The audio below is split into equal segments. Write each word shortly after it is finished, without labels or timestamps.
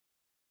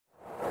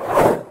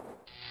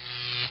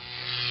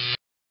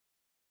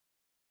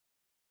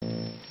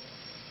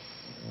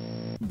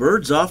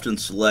Birds often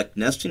select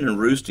nesting and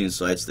roosting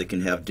sites that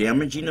can have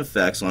damaging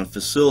effects on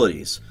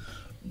facilities.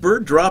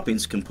 Bird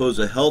droppings can pose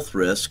a health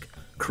risk,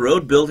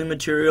 corrode building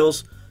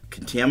materials,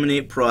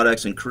 contaminate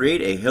products, and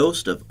create a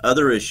host of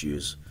other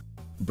issues.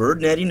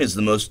 Bird netting is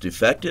the most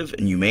effective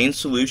and humane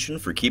solution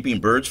for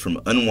keeping birds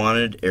from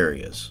unwanted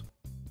areas.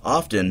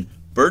 Often,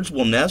 birds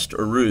will nest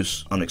or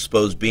roost on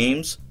exposed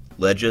beams,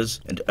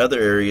 ledges, and other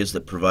areas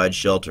that provide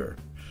shelter.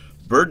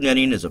 Bird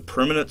netting is a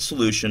permanent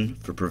solution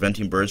for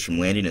preventing birds from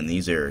landing in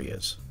these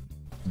areas.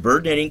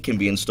 Bird netting can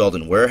be installed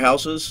in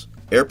warehouses,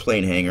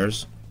 airplane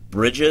hangars,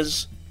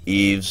 bridges,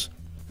 eaves,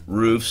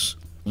 roofs,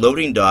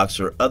 loading docks,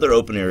 or other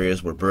open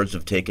areas where birds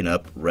have taken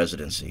up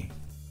residency.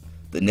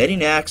 The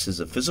netting acts as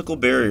a physical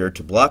barrier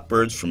to block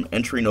birds from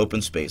entering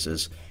open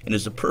spaces and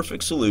is a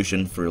perfect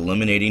solution for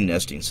eliminating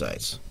nesting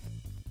sites.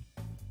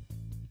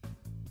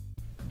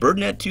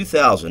 BirdNet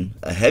 2000,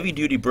 a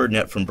heavy-duty bird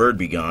net from Bird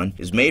B Gone,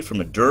 is made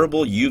from a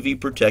durable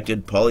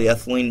UV-protected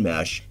polyethylene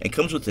mesh and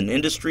comes with an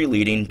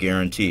industry-leading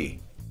guarantee.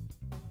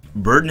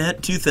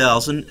 BirdNet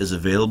 2000 is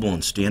available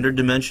in standard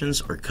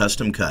dimensions or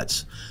custom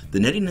cuts. The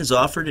netting is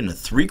offered in a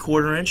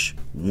 3/4 inch,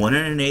 1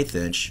 1/8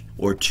 inch,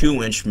 or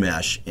 2 inch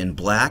mesh in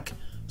black,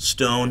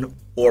 stone,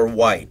 or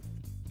white.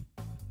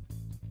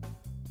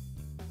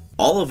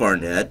 All of our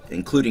net,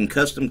 including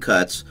custom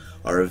cuts,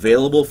 are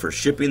available for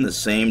shipping the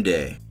same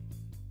day.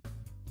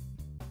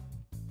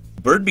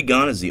 Bird B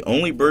Gone is the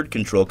only bird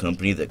control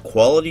company that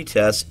quality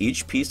tests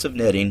each piece of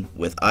netting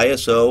with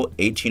ISO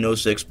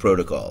 1806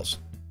 protocols.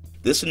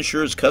 This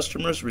ensures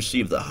customers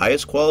receive the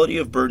highest quality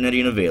of bird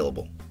netting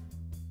available.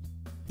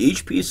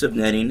 Each piece of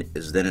netting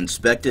is then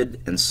inspected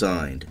and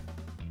signed.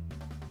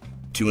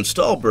 To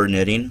install bird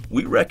netting,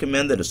 we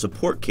recommend that a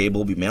support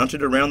cable be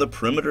mounted around the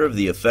perimeter of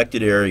the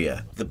affected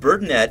area. The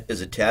bird net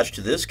is attached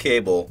to this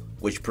cable,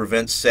 which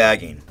prevents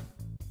sagging.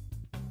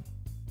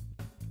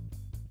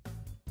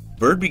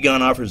 Bird B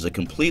Gone offers a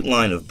complete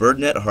line of bird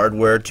net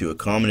hardware to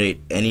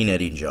accommodate any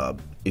netting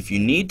job. If you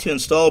need to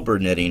install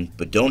bird netting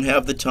but don't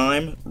have the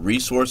time,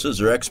 resources,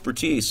 or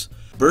expertise,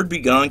 Bird B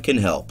Gone can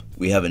help.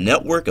 We have a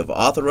network of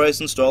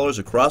authorized installers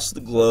across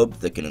the globe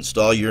that can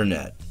install your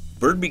net.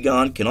 Bird B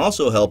Gone can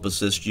also help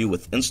assist you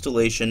with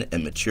installation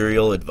and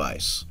material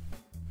advice.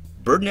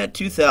 BirdNet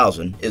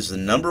 2000 is the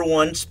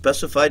 #1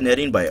 specified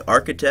netting by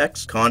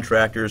architects,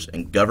 contractors,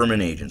 and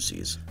government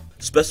agencies.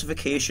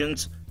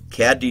 Specifications,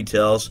 CAD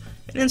details,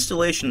 and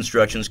installation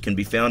instructions can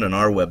be found on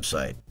our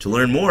website. To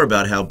learn more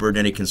about how bird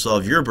netting can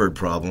solve your bird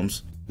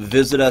problems,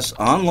 visit us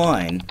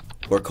online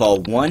or call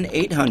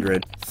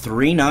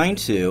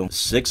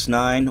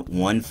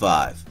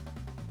 1-800-392-6915.